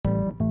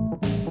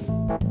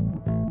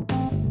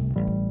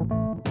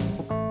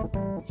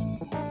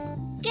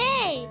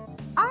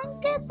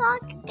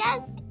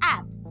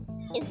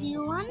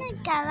you wanna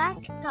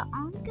collect the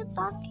Uncle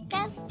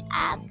Podcast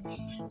app,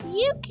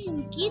 you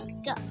can get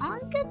the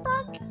Uncle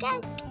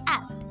Podcast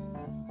app.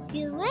 See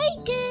you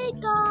later,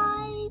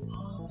 guys.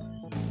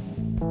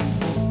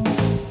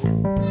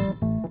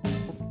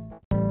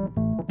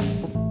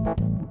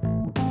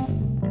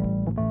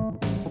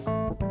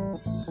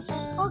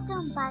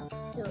 Welcome back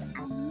to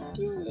a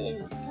new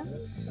video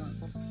coming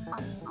soon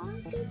on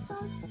Uncle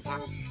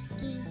Podcast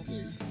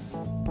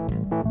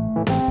TV.